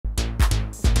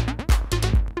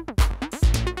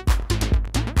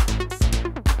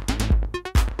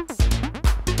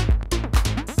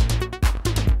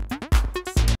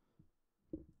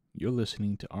You're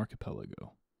listening to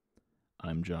Archipelago.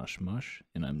 I'm Josh Musch,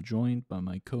 and I'm joined by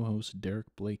my co-host Derek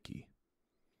Blakey.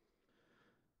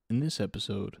 In this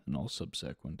episode, and all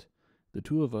subsequent, the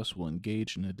two of us will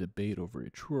engage in a debate over a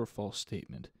true or false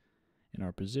statement, and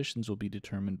our positions will be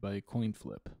determined by a coin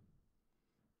flip.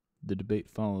 The debate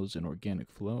follows an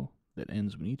organic flow that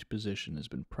ends when each position has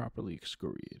been properly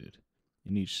excoriated,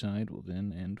 and each side will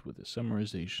then end with a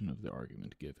summarization of the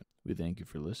argument given. We thank you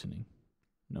for listening.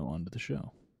 Now on to the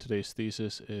show. Today's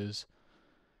thesis is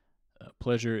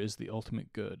pleasure is the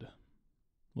ultimate good.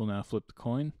 We'll now flip the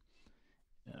coin.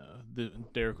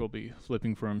 Derek will be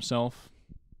flipping for himself.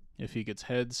 If he gets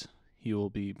heads, he will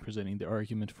be presenting the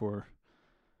argument for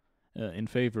in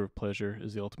favor of pleasure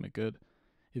is the ultimate good.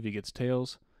 If he gets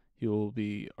tails, he will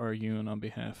be arguing on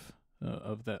behalf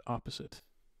of that opposite.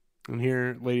 And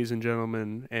here, ladies and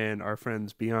gentlemen, and our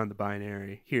friends beyond the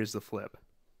binary, here's the flip.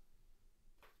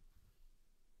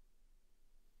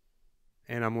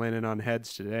 And I'm landing on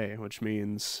heads today, which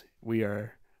means we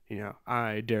are,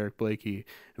 I, Derek Blakey,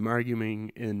 am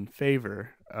arguing in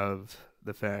favor of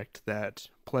the fact that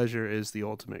pleasure is the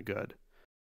ultimate good.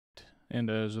 And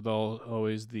as with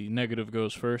always, the negative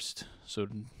goes first. So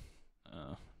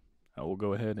I will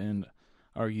go ahead and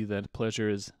argue that pleasure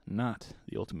is not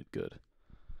the ultimate good.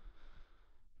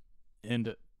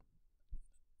 And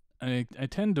I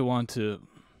tend to want to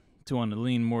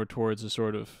lean more towards a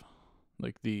sort of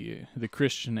like the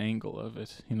Christian angle of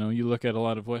it. You look at a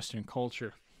lot of Western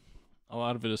culture, a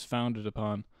lot of it is founded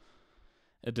upon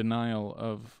a denial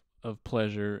of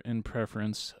pleasure in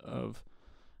preference of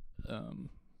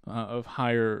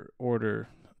higher order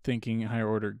thinking, higher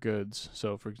order goods.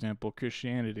 So, for example,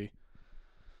 Christianity,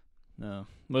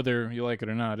 whether you like it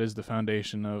or not, is the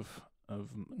foundation of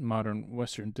modern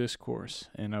Western discourse,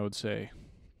 and I would say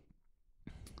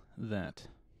that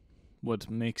what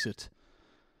makes it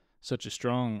such a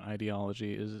strong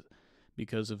ideology is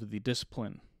because of the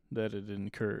discipline that it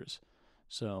incurs.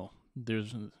 So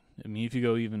if you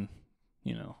go even,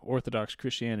 Orthodox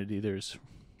Christianity, there's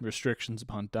restrictions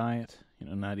upon diet,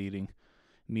 not eating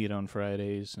meat on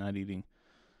Fridays, not eating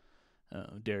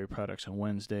dairy products on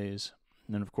Wednesdays,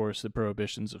 and then of course the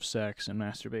prohibitions of sex and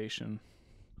masturbation,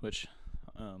 which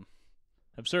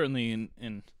have certainly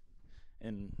in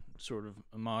sort of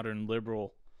modern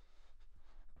liberal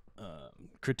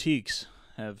critiques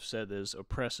have said is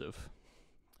oppressive,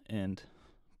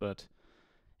 but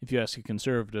if you ask the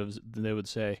conservatives, they would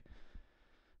say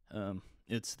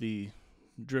it's the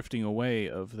drifting away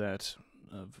of that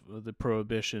of the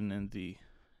prohibition and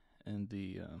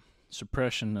the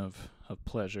suppression of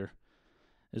pleasure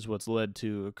is what's led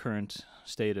to a current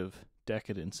state of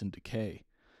decadence and decay.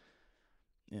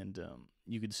 And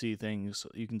you can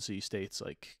see states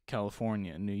like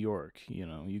California and New York.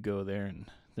 You go there and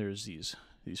there's these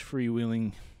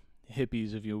freewheeling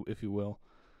hippies, if you will.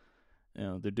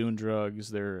 They're doing drugs,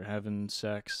 they're having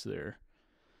sex, they're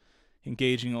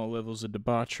engaging all levels of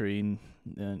debauchery.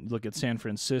 And look at San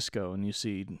Francisco, and you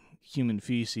see human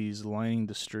feces lining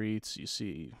the streets. You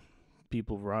see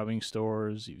people robbing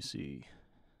stores. You see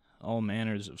all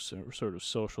manners of sort of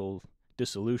social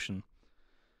dissolution.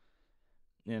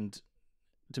 And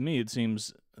to me, it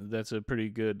seems that's a pretty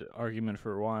good argument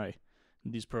for why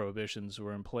these prohibitions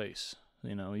were in place.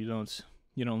 You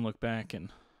don't look back and,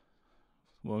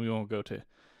 well, you can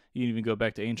even go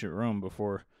back to ancient Rome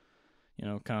before,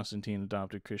 Constantine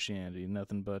adopted Christianity.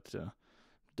 Nothing but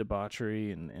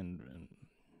debauchery and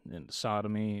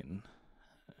sodomy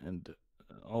and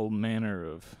all manner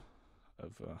of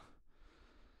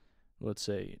let's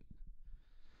say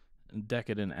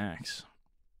decadent acts.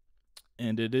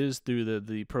 And it is through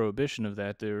the prohibition of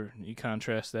that there you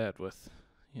contrast that with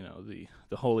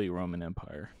the Holy Roman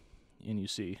Empire, and you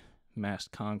see mass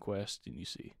conquest, and you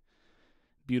see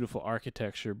beautiful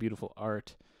architecture, beautiful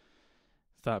art,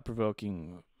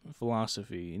 thought-provoking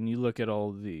philosophy, and you look at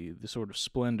all the sort of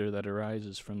splendor that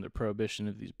arises from the prohibition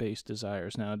of these base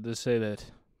desires. Now, to say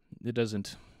that it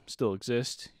doesn't still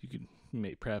exist, you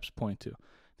may perhaps point to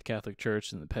the Catholic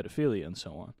Church and the pedophilia and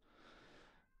so on.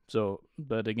 So,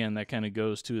 but again, that kind of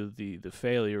goes to the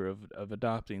failure of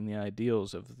adopting the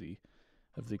ideals of the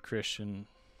Christian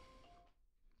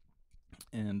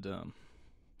and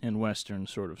Western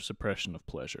sort of suppression of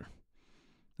pleasure,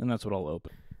 and that's what I'll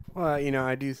open. Well,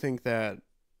 I do think that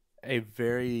a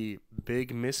very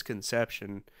big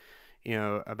misconception,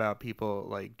 about people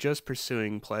like just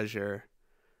pursuing pleasure,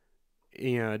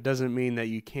 it doesn't mean that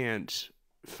you can't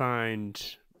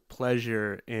find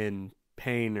pleasure in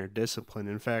pain or discipline.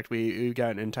 In fact, we've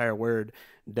got an entire word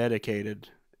dedicated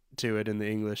to it in the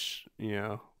English,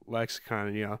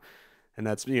 lexicon, and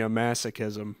that's,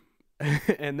 masochism.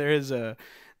 And there's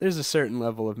there's a certain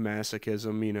level of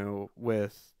masochism,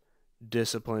 with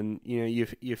discipline. You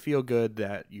feel good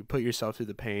that you put yourself through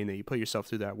the pain, that you put yourself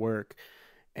through that work,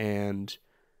 and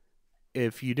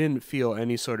if you didn't feel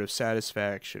any sort of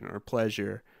satisfaction or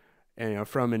pleasure,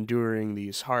 from enduring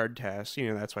these hard tasks,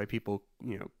 that's why people,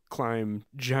 climb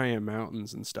giant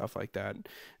mountains and stuff like that,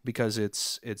 because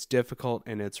it's difficult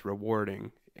and it's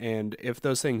rewarding. And if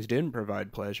those things didn't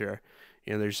provide pleasure,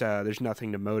 there's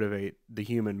nothing to motivate the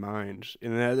human mind,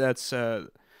 and that's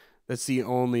the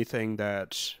only thing uh,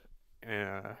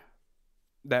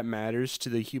 that matters to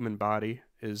the human body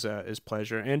is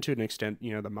pleasure, and to an extent,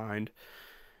 the mind.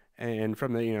 And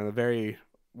from the very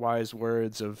wise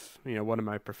words of one of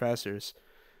my professors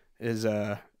is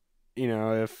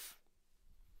if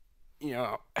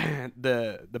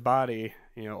the body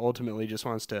ultimately just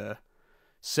wants to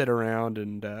sit around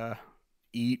and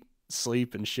eat,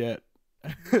 sleep, and shit.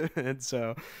 And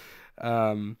so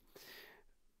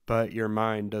but your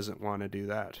mind doesn't want to do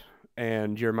that,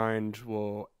 and your mind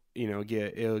will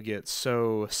it'll get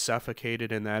so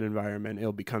suffocated in that environment,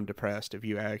 it'll become depressed if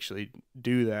you actually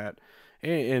do that.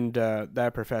 And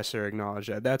that professor acknowledged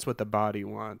that that's what the body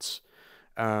wants.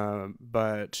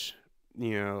 But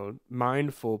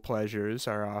mindful pleasures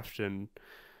are often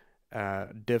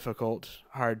difficult,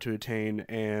 hard to attain,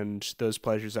 and those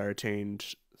pleasures are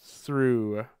attained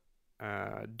through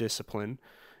discipline,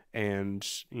 and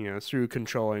through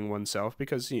controlling oneself,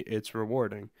 because it's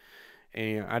rewarding.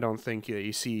 And I don't think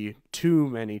you see too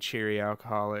many cheery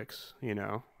alcoholics,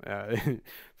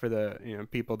 for the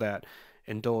people that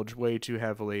indulge way too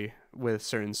heavily with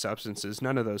certain substances.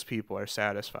 None of those people are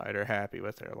satisfied or happy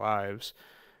with their lives.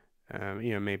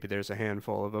 Maybe there's a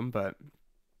handful of them, but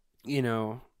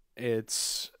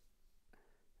it's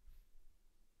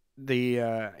the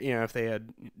if they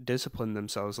had disciplined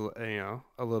themselves, a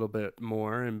little bit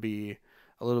more and be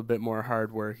a little bit more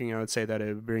hardworking, I would say that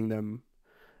it would bring them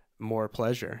more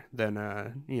pleasure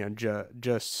than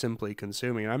just simply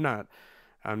consuming. I'm not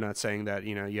saying that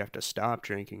you have to stop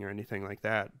drinking or anything like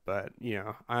that, but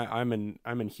I'm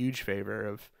in huge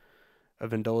favor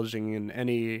of indulging in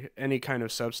any kind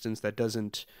of substance that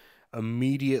doesn't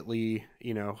immediately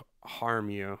harm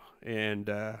you, and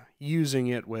using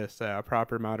it with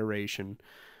proper moderation,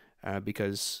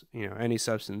 because any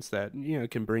substance that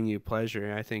can bring you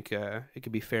pleasure, I think it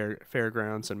could be fair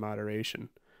grounds and moderation.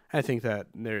 I think that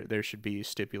there should be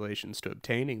stipulations to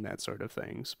obtaining that sort of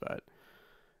things, but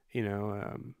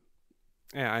yeah,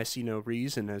 I see no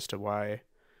reason as to why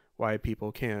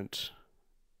people can't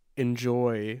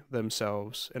enjoy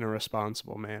themselves in a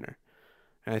responsible manner.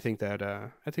 And I think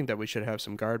that we should have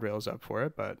some guardrails up for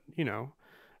it, but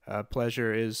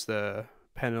pleasure is the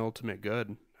penultimate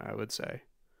good, I would say.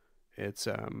 It's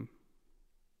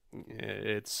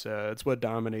it's what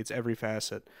dominates every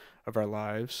facet of our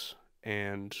lives,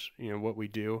 and what we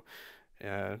do.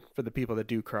 For the people that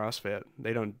do CrossFit,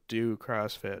 they don't do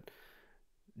CrossFit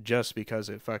just because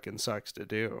it fucking sucks to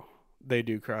do. They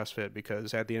do CrossFit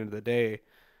because at the end of the day,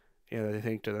 they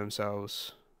think to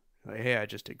themselves, like, hey, I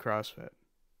just did CrossFit,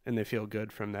 and they feel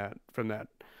good from that,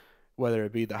 whether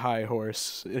it be the high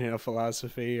horse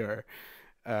philosophy, or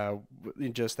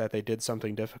just that they did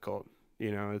something difficult.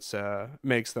 It's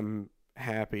makes them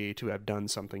happy to have done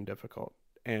something difficult.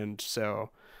 And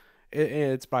so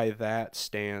it's by that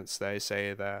stance that I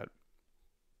say that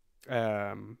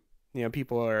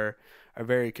people are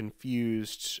very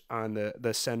confused on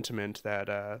the sentiment that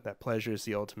that pleasure is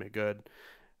the ultimate good.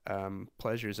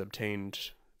 Pleasure is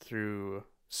obtained through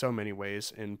so many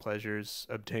ways, and pleasures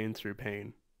obtained through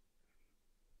pain.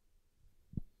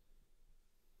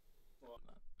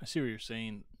 I see what you're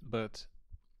saying, but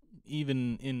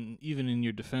even in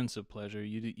your defense of pleasure,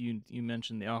 you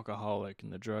mentioned the alcoholic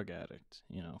and the drug addict.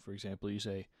 For example, you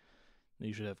say that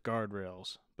you should have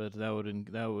guardrails, but that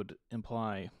would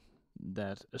imply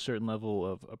that a certain level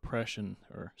of oppression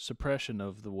or suppression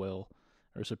of the will,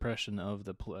 or suppression of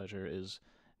the pleasure, is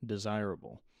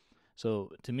desirable.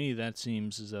 So to me, that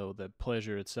seems as though that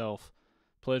pleasure itself,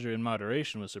 pleasure in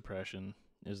moderation with suppression,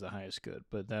 is the highest good.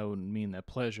 But that would mean that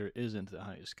pleasure isn't the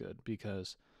highest good,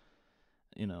 because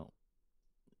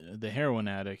the heroin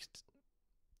addict,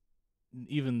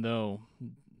 even though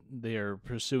they are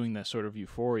pursuing that sort of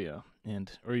euphoria,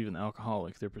 or even the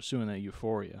alcoholic, they're pursuing that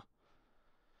euphoria,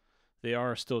 they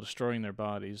are still destroying their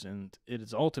bodies, and it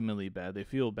is ultimately bad. They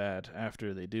feel bad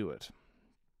after they do it.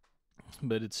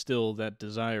 But it's still that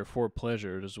desire for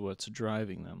pleasure is what's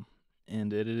driving them.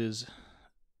 And it is,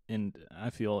 and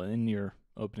I feel in your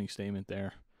opening statement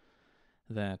there,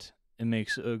 that it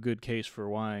makes a good case for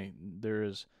why there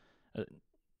is,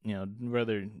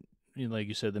 rather like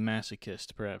you said, the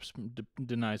masochist perhaps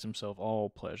denies himself all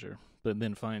pleasure, but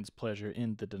then finds pleasure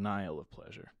in the denial of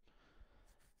pleasure.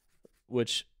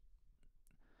 Which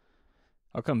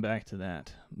I'll come back to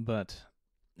that, but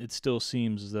it still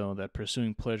seems as though that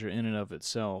pursuing pleasure in and of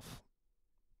itself,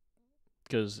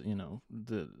 because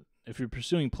if you're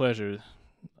pursuing pleasure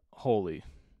wholly,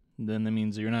 then that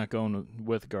means you're not going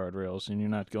with guardrails and you're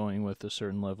not going with a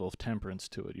certain level of temperance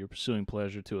to it. You're pursuing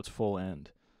pleasure to its full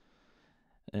end.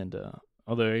 And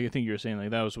although I think you're saying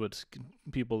like that was what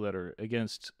people that are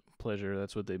against pleasure,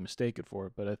 that's what they mistake it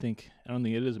for. But I don't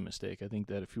think it is a mistake. I think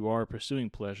that if you are pursuing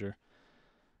pleasure,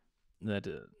 that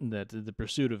the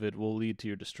pursuit of it will lead to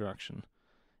your destruction.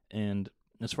 And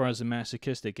as far as the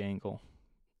masochistic angle,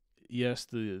 yes,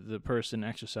 the person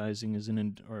exercising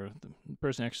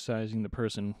the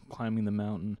person climbing the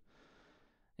mountain.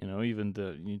 Even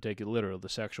you take it literal, the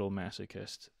sexual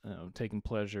masochist, taking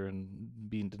pleasure and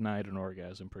being denied an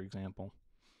orgasm, for example.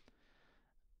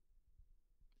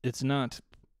 It's not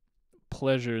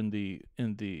pleasure in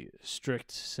the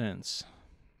strict sense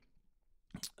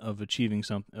of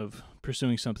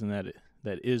pursuing something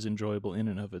that is enjoyable in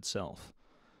and of itself.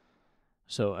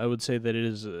 So I would say that it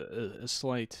is it's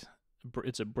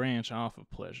a branch off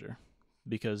of pleasure,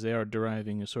 because they are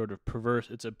deriving a sort of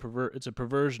it's a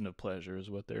perversion of pleasure is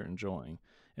what they're enjoying.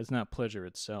 It's not pleasure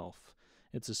itself.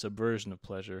 It's a subversion of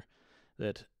pleasure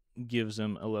that gives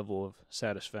them a level of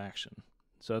satisfaction.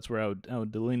 So that's where I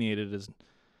would delineate it as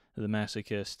the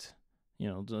masochist.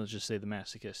 Let's just say the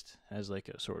masochist as like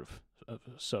a sort of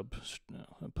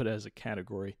put as a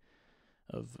category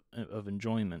of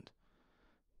enjoyment.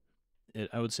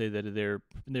 I would say that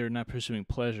they're not pursuing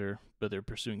pleasure, but they're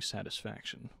pursuing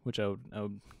satisfaction, which I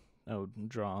would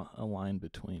draw a line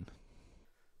between.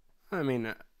 I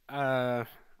mean, I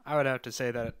would have to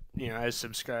say that I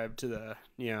subscribe to the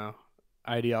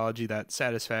ideology that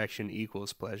satisfaction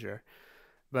equals pleasure.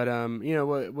 But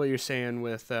what you're saying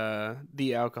with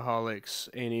the alcoholics,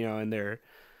 and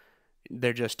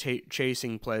they're just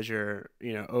chasing pleasure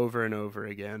over and over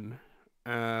again.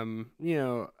 I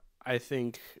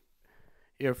think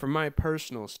from my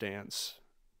personal stance,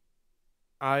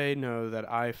 I know that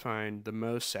I find the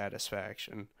most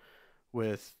satisfaction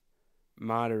with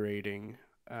moderating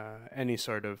any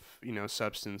sort of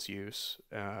substance use.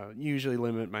 Usually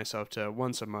limit myself to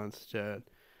once a month to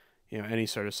any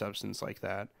sort of substance like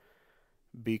that,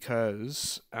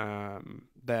 because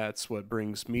that's what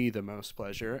brings me the most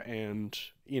pleasure. And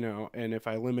and if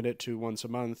I limit it to once a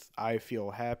month, I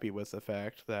feel happy with the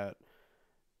fact that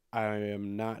I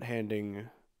am not handing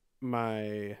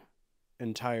my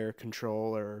entire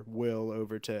control or will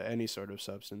over to any sort of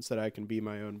substance, that I can be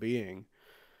my own being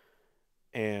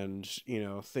and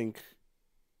think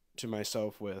to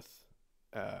myself with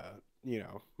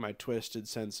my twisted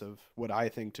sense of what I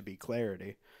think to be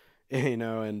clarity. And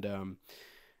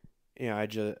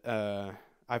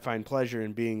I find pleasure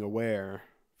in being aware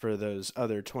for those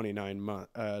other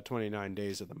 29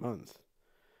 days of the month.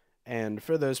 And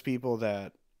for those people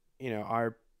that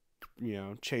are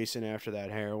chasing after that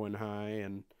heroin high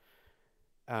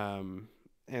and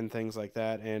things like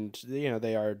that, and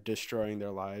they are destroying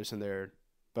their lives,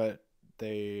 but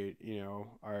they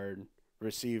are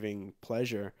receiving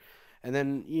pleasure. And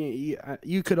then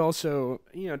you could also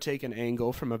take an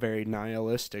angle from a very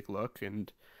nihilistic look,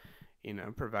 and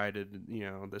provided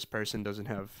this person doesn't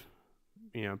have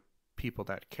people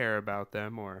that care about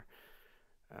them, or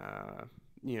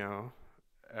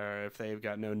or if they've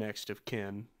got no next of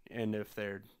kin, and if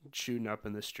they're shooting up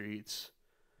in the streets,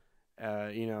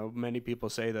 many people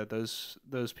say that those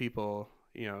people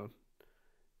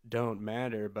don't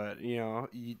matter, but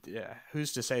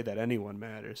who's to say that anyone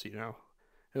matters?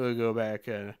 Who would go back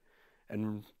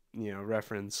and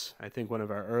reference, I think, one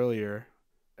of our earlier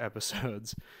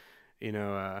episodes, in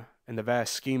the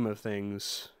vast scheme of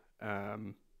things,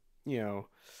 none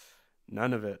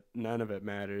of it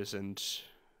matters. And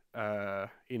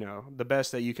the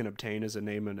best that you can obtain is a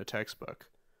name in a textbook,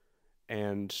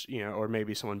 and or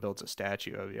maybe someone builds a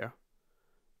statue of you.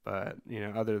 But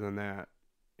other than that,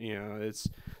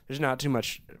 there's not too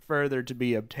much further to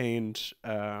be obtained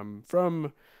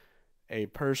from a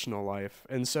personal life.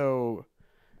 And so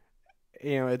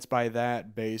it's by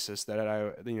that basis that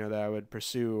I would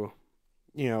pursue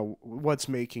what's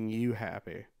making you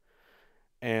happy.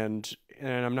 And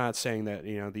I'm not saying that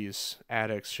these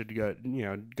addicts should go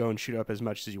and shoot up as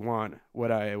much as you want. What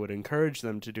I would encourage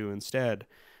them to do instead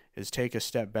is take a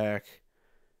step back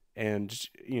and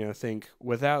think,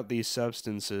 without these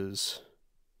substances,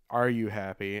 are you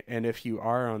happy? And if you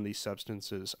are on these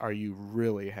substances, are you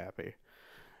really happy?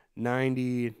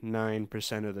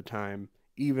 99% of the time,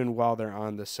 even while they're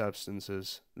on the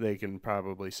substances, they can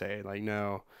probably say, like,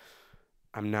 no,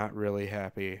 I'm not really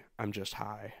happy. I'm just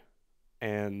high.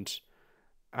 And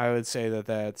I would say that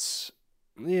that's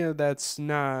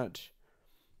not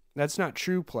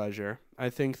true pleasure. I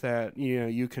think that,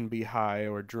 you can be high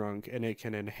or drunk and it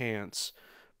can enhance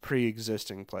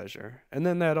pre-existing pleasure. And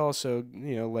then that also,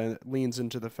 leans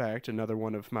into the fact, another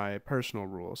one of my personal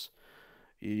rules.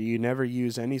 You never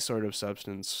use any sort of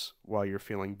substance while you're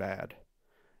feeling bad.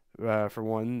 For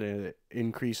one, it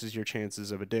increases your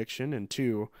chances of addiction, and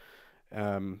two,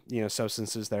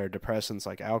 substances that are depressants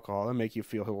like alcohol that make you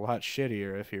feel a lot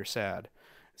shittier if you're sad.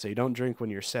 So you don't drink when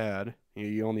you're sad.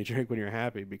 You only drink when you're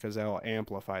happy because that'll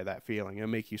amplify that feeling. It'll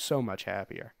make you so much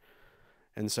happier.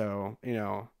 And so,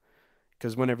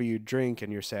 because whenever you drink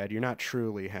and you're sad, you're not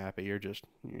truly happy. You're just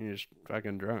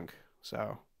fucking drunk.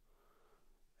 So,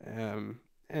 and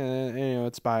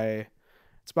it's by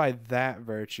that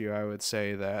virtue I would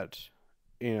say that,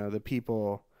 the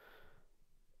people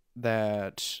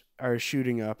that are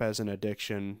shooting up as an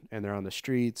addiction and they're on the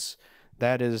streets,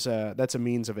 that's a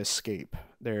means of escape.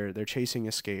 They're chasing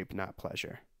escape, not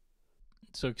pleasure.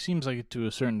 So it seems like to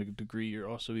a certain degree you're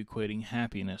also equating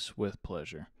happiness with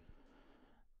pleasure,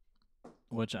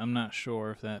 which I'm not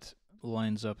sure if that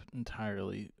lines up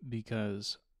entirely,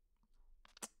 because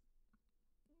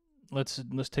let's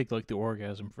take like the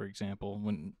orgasm for example.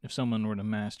 If someone were to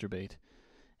masturbate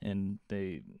and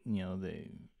they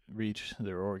reach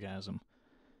their orgasm,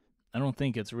 I don't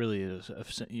think it's really I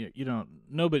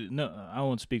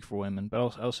won't speak for women,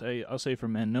 but I'll say for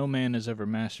men, no man has ever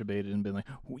masturbated and been like,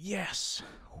 yes,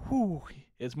 whoo.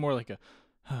 It's more like a,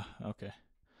 okay.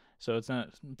 So it's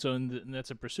not,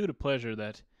 that's a pursuit of pleasure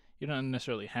that you're not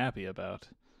necessarily happy about,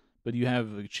 but you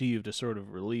have achieved a sort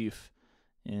of relief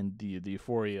and the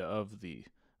euphoria of the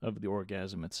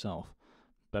orgasm itself.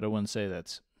 But I wouldn't say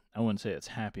it's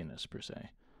happiness per se.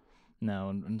 Now,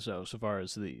 and so far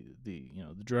as the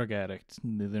drug addict,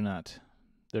 they're not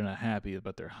happy,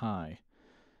 but they're high.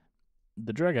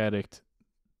 The drug addict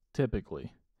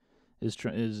typically is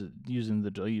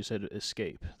using you said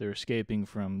escape. They're escaping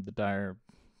from the dire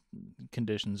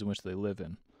conditions in which they live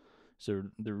in. So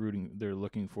they're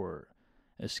looking for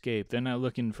escape. They're not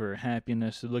looking for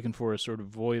happiness. They're looking for a sort of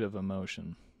void of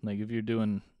emotion. Like if you're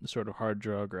doing a sort of hard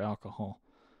drug or alcohol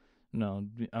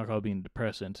being a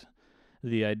depressant,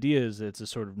 the idea is that it's a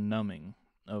sort of numbing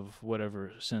of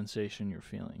whatever sensation you're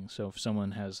feeling. So if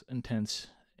someone has intense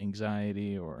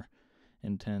anxiety or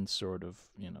intense sort of,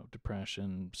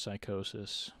 depression,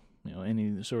 psychosis,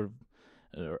 any sort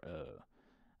of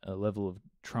a level of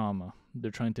trauma, they're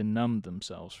trying to numb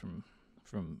themselves from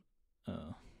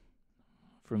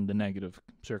the negative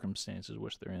circumstances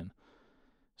which they're in.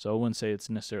 So I wouldn't say it's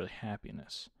necessarily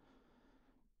happiness.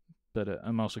 But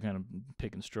I'm also kind of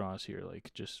picking straws here.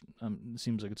 Like, just it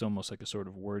seems like it's almost like a sort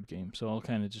of word game. So I'll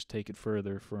kind of just take it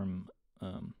further from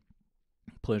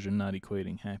pleasure not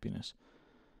equating happiness.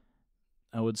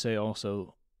 I would say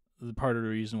also the part of the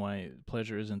reason why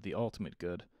pleasure isn't the ultimate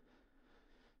good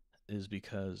is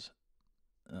because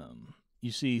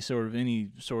you see sort of any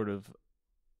sort of,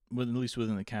 at least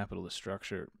within the capitalist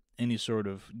structure, any sort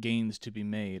of gains to be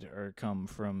made come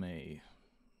from a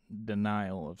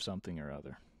denial of something or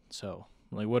other. So,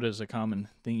 like, what is a common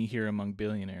thing you hear among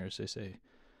billionaires? They say,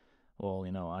 well,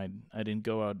 I didn't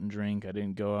go out and drink, I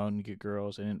didn't go out and get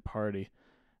girls, I didn't party,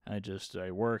 I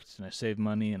worked and I saved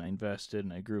money and I invested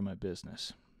and I grew my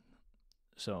business.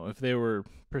 So if they were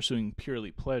pursuing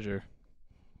purely pleasure,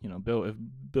 if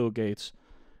Bill Gates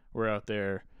were out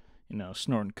there,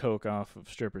 snorting coke off of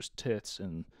strippers' tits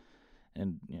and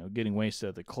getting wasted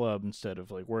at the club instead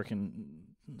of like working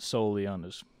solely on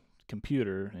his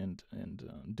computer and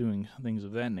doing things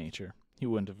of that nature, he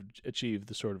wouldn't have achieved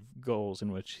the sort of goals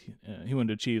in which he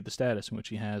wouldn't achieve the status in which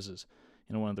he has as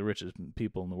one of the richest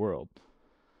people in the world.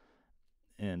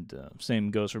 And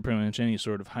same goes for pretty much any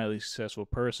sort of highly successful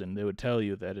person. They would tell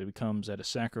you that it comes at a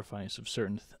sacrifice of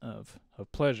certain of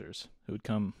pleasures. It would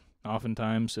come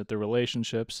oftentimes at their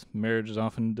relationships. Marriages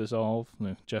often dissolve.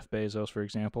 Jeff Bezos, for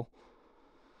example.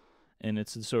 And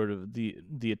it's the sort of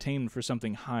the attainment for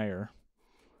something higher,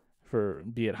 for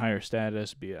be it higher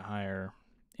status, be it higher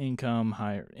income,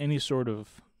 any sort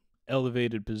of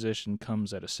elevated position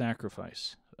comes at a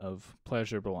sacrifice of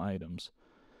pleasurable items.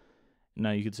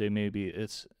 Now you could say maybe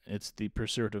it's the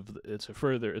pursuit of it's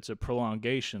a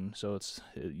prolongation, so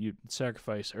you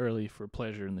sacrifice early for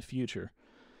pleasure in the future.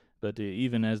 But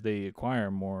even as they acquire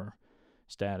more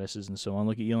statuses and so on,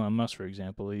 look at Elon Musk, for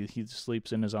example. He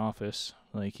sleeps in his office,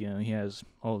 he has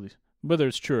all these. Whether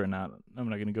it's true or not, I'm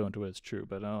not going to go into whether it's true,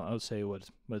 but I'll say what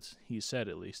he said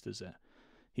at least is that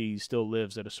he still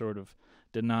lives at a sort of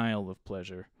denial of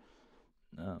pleasure,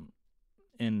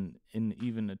 in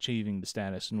even achieving the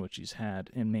status in which he's had,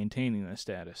 and maintaining that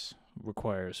status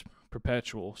requires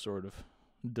perpetual sort of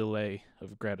delay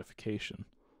of gratification.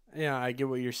 Yeah, I get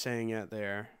what you're saying at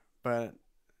there, but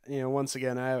once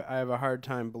again, I have a hard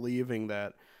time believing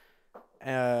that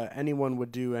anyone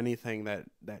would do anything that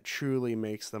truly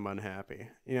makes them unhappy.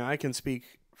 I can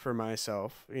speak for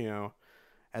myself,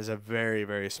 as a very,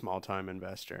 very small time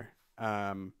investor.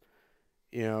 The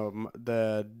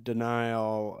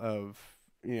denial of,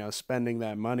 spending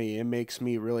that money, it makes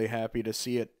me really happy to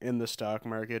see it in the stock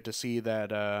market, to see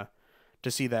that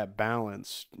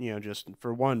balance, just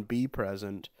for one, be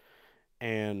present,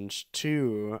 and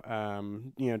two,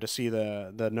 to see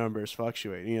the numbers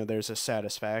fluctuate. There's a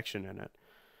satisfaction in it.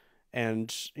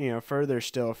 And, further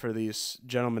still, for these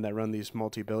gentlemen that run these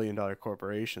multi-billion-dollar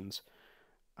corporations,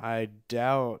 I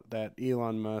doubt that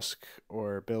Elon Musk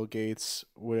or Bill Gates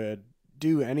would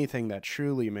do anything that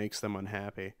truly makes them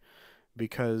unhappy,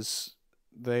 because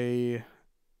they,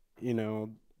 you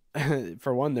know,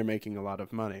 for one, they're making a lot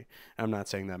of money. I'm not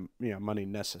saying that, money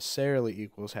necessarily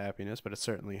equals happiness, but it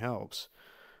certainly helps.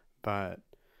 But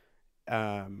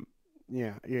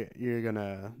yeah, you're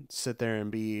gonna sit there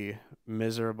and be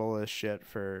miserable as shit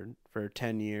for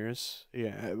 10 years,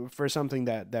 yeah, for something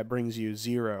that brings you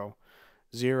zero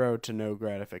to no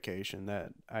gratification.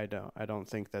 That I don't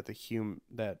think that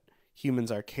that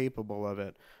humans are capable of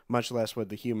it, much less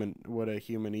would a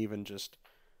human even just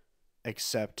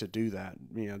accept to do that.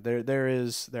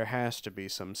 There has to be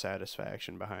some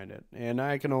satisfaction behind it, and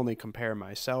I can only compare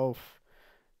myself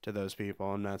to those people.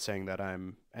 I'm not saying that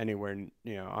I'm anywhere,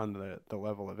 on the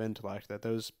level of intellect that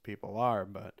those people are,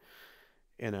 but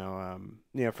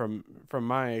from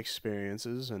my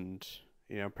experiences, and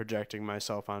projecting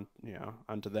myself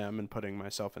onto them and putting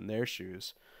myself in their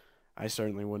shoes, I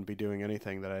certainly wouldn't be doing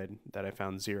anything that I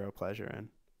found zero pleasure in,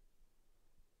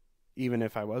 even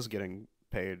if I was getting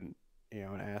paid,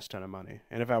 an ass ton of money.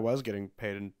 And if I was getting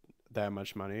paid that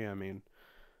much money, I mean,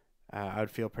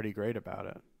 I'd feel pretty great about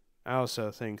it. I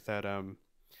also think that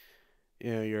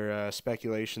your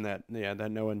speculation that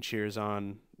that no one cheers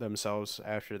on themselves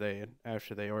after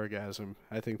they orgasm.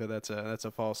 I think that's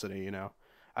a falsity.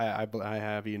 I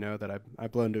have that I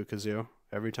blow into a kazoo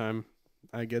every time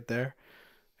I get there,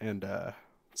 and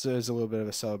so there's a little bit of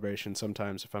a celebration.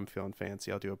 Sometimes if I'm feeling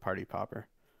fancy, I'll do a party popper.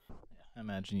 I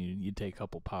imagine you take a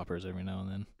couple poppers every now and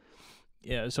then.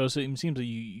 Yeah, so it seems like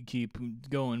you keep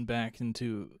going back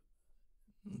into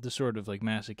the sort of like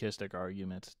masochistic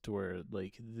argument, to where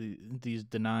like these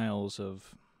denials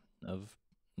of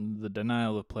the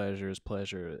denial of pleasure is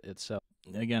pleasure itself.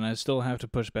 Again, I still have to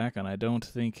push back on. I don't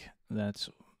think that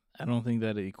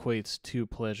it equates to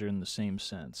pleasure in the same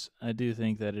sense. I do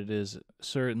think that it is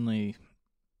certainly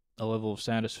a level of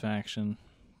satisfaction,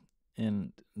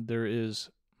 and there is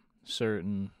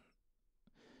certain,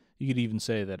 you could even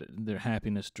say that their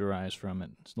happiness derives from it.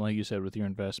 Like you said with your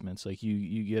investments, like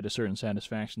you get a certain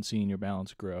satisfaction seeing your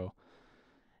balance grow,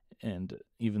 and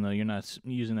even though you're not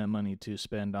using that money to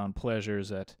spend on pleasures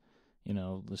that,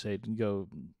 let's say go,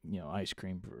 ice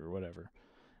cream or whatever,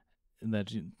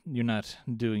 that you're not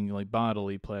doing like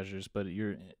bodily pleasures, but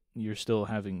you're still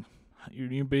having,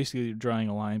 you're basically drawing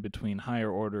a line between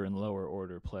higher order and lower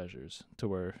order pleasures, to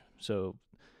where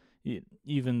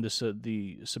even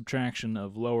the subtraction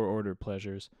of lower order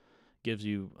pleasures gives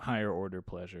you higher order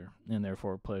pleasure, and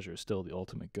therefore pleasure is still the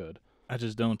ultimate good. I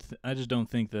just don't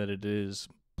think that it is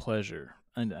pleasure.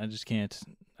 I just can't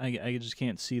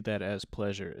see that as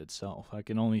pleasure itself. I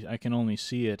can only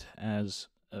see it as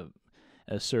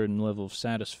a certain level of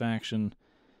satisfaction,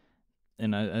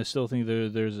 and I still think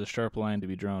there's a sharp line to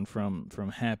be drawn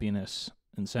from happiness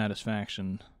and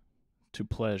satisfaction to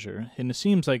pleasure. And it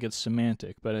seems like it's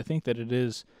semantic, but I think that it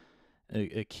is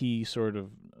a key sort of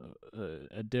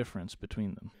a difference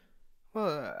between them.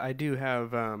 Well, I do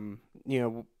have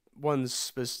one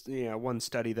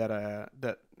study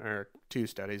that or two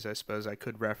studies, I suppose, I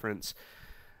could reference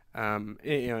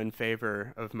in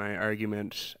favor of my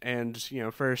argument. And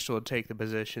first we'll take the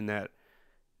position that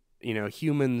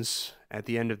humans, at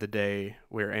the end of the day,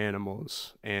 we're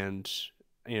animals, and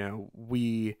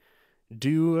we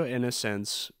do, in a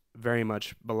sense, very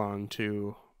much belong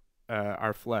to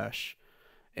our flesh,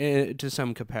 to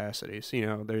some capacities.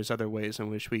 There's other ways in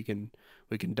which we can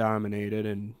dominate it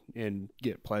and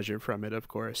get pleasure from it. Of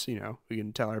course, we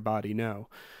can tell our body no,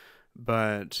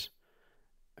 but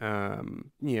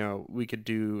we could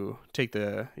take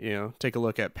a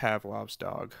look at Pavlov's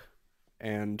dog,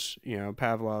 and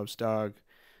Pavlov's dog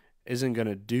isn't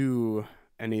gonna do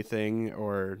anything,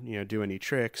 or do any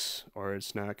tricks, or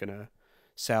it's not gonna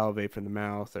salivate from the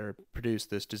mouth or produce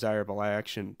this desirable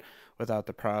action without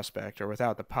the prospect or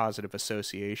without the positive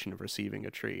association of receiving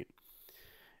a treat.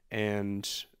 And,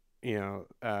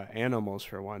 animals,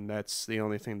 for one, that's the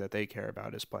only thing that they care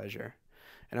about is pleasure.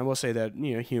 And I will say that,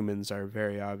 humans are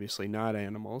very obviously not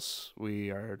animals.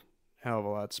 We are a hell of a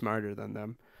lot smarter than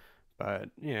them. But,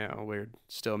 we're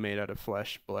still made out of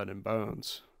flesh, blood, and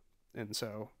bones. And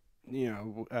so,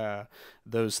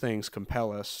 those things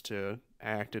compel us to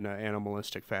act in an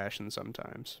animalistic fashion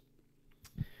sometimes.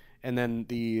 And then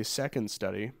the second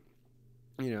study,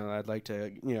 I'd like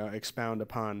to, expound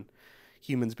upon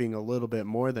humans being a little bit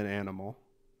more than animal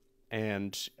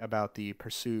and about the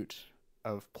pursuit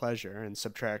of pleasure and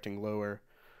subtracting lower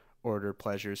order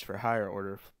pleasures for higher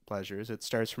order pleasures. It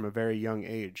starts from a very young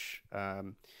age.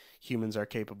 Humans are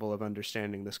capable of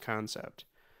understanding this concept.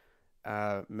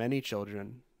 Many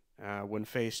children, when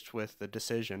faced with the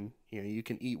decision, you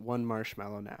can eat one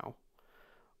marshmallow now,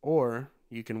 or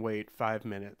you can wait 5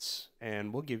 minutes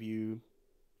and we'll give you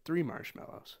 3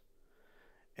 marshmallows.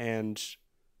 And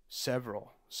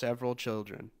several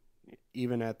children,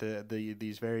 even at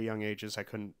these very young ages, I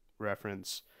couldn't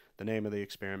reference the name of the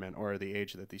experiment or the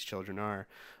age that these children are,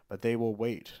 but they will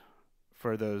wait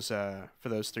for those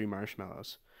 3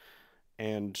 marshmallows.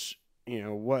 And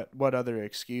what other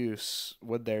excuse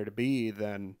would there to be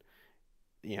than,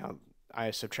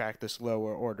 I subtract this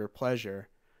lower order pleasure.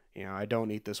 I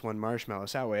don't eat this one marshmallow,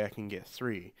 so that way I can get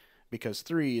 3, because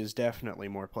 3 is definitely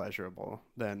more pleasurable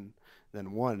than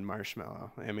 1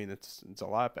 marshmallow. I mean, it's a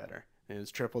lot better.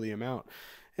 It's triple the amount.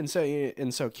 And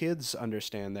so kids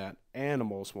understand that.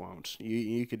 Animals won't.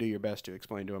 You could do your best to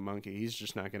explain to a monkey. He's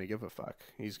just not going to give a fuck.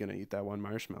 He's going to eat that 1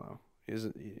 marshmallow.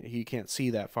 He can't see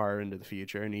that far into the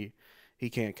future, and he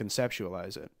can't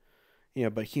conceptualize it.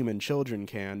 But human children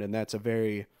can, and that's a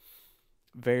very,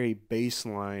 very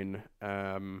baseline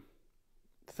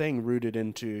thing rooted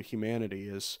into humanity,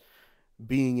 is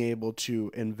being able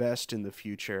to invest in the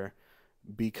future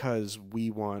because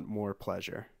we want more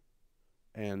pleasure.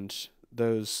 And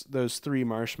those 3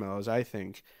 marshmallows, I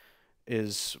think,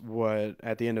 is what,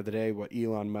 at the end of the day, what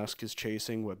Elon Musk is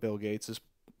chasing, what Bill Gates is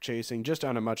chasing, just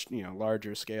on a much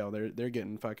larger scale. They're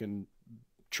getting fucking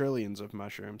trillions of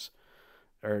mushrooms,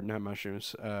 or not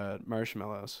mushrooms,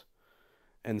 marshmallows.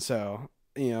 And so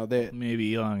they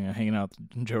maybe Elon hanging out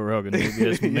with Joe Rogan.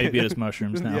 Maybe it is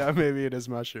mushrooms now. Yeah, maybe it is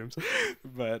mushrooms,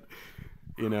 but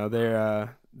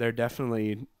they're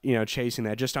definitely chasing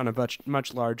that just on a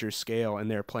much larger scale, and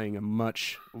they're playing a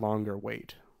much longer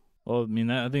wait. Well, I mean,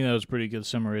 I think that was a pretty good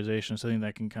summarization, so I think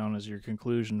that can count as your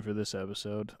conclusion for this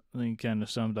episode. I think you kind of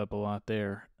summed up a lot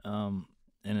there, and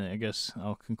I guess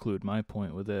I'll conclude my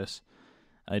point with this.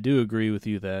 I do agree with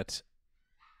you that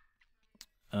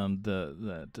on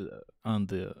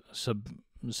the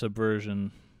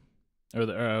subversion, or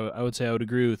I would say I would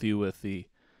agree with you with the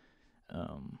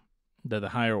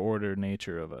higher order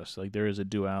nature of us. Like, there is a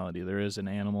duality. There is an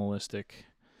animalistic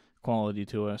quality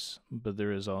to us, but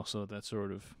there is also that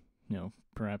sort of,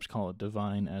 perhaps call it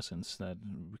divine essence that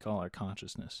we call our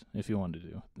consciousness, if you want to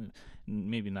do.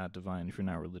 Maybe not divine if you're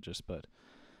not religious, but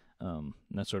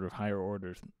that sort of higher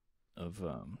order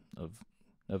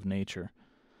of nature.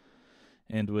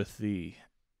 And with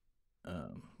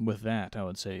that, I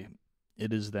would say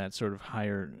it is that sort of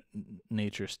higher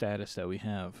nature status that we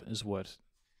have is what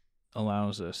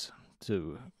allows us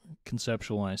to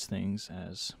conceptualize things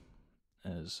as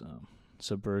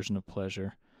subversion of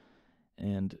pleasure,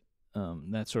 and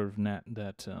that sort of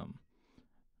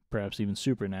perhaps even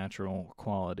supernatural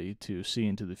quality to see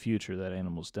into the future that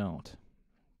animals don't,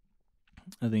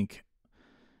 I think,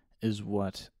 is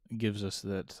what gives us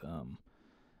that.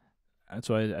 That's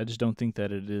why I just don't think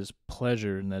that it is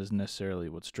pleasure and that is necessarily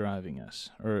what's driving us,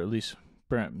 or at least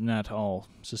not all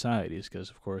societies, because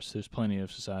of course there's plenty of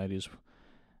societies.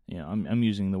 I'm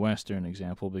using the Western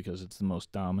example because it's the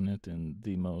most dominant and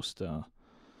the most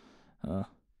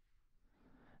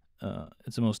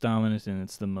it's the most dominant and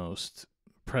it's the most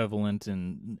prevalent,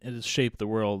 and it has shaped the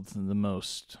world the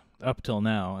most up till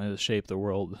now. It has shaped the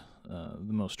world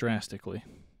the most drastically.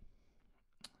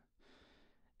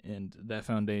 And that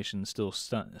foundation still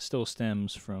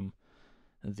stems from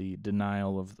the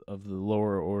denial of the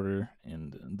lower order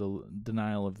and the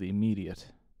denial of the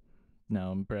immediate.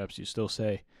 Now, perhaps you still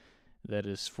say that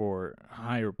is for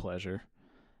higher pleasure.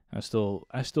 I still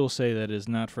say that is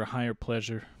not for higher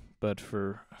pleasure, but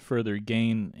for further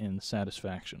gain and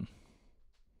satisfaction.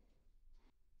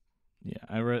 Yeah,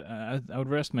 I would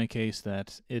rest my case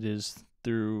that it is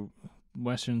through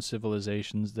Western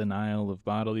civilization's denial of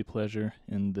bodily pleasure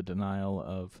and the denial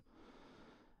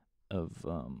of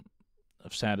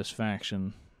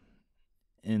satisfaction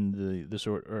in the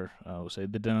sort, or I will say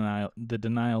the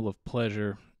denial of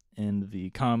pleasure and the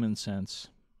common sense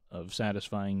of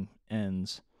satisfying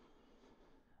ends.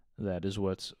 That is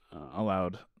what's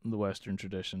allowed the Western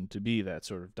tradition to be that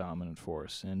sort of dominant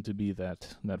force and to be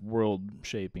that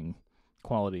world-shaping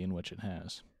quality in which it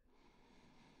has.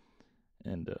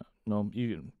 And no,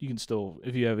 you can still,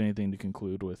 if you have anything to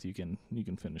conclude with, you can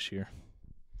finish here.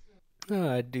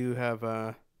 I do have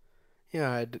I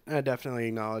definitely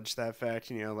acknowledge that fact.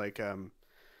 Like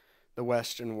the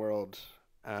Western world,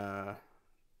 and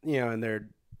their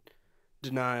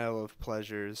denial of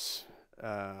pleasures.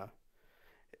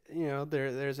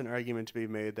 There's an argument to be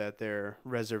made that their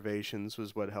reservations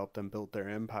was what helped them build their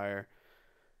empire.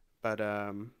 But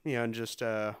and just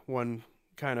one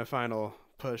kind of final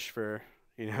push for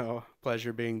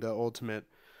pleasure being the ultimate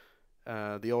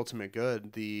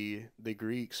good. The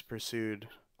Greeks pursued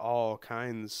all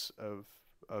kinds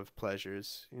of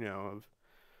pleasures, of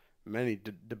many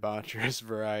debaucherous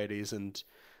varieties, and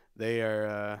they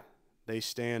are they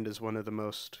stand as one of the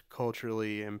most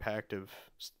culturally impactful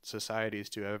societies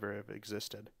to ever have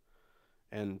existed.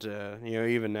 And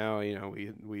even now,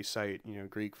 we cite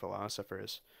Greek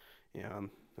philosophers,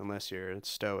 unless you're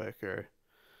Stoic or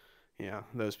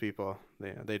those people,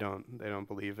 they don't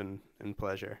believe in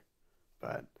pleasure,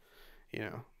 but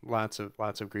lots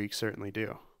of Greeks certainly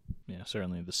do. Yeah,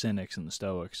 certainly the Cynics and the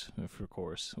Stoics, of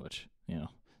course, which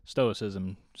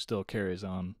Stoicism still carries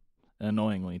on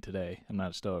annoyingly today. I'm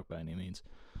not a Stoic by any means,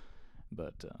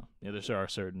 but there are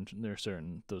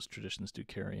certain those traditions do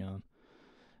carry on.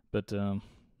 But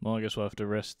well, I guess we'll have to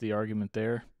rest the argument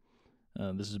there.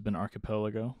 This has been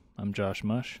Archipelago. I'm Josh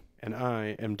Musch, and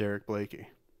I am Derek Blakey,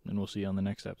 and we'll see you on the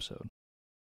next episode.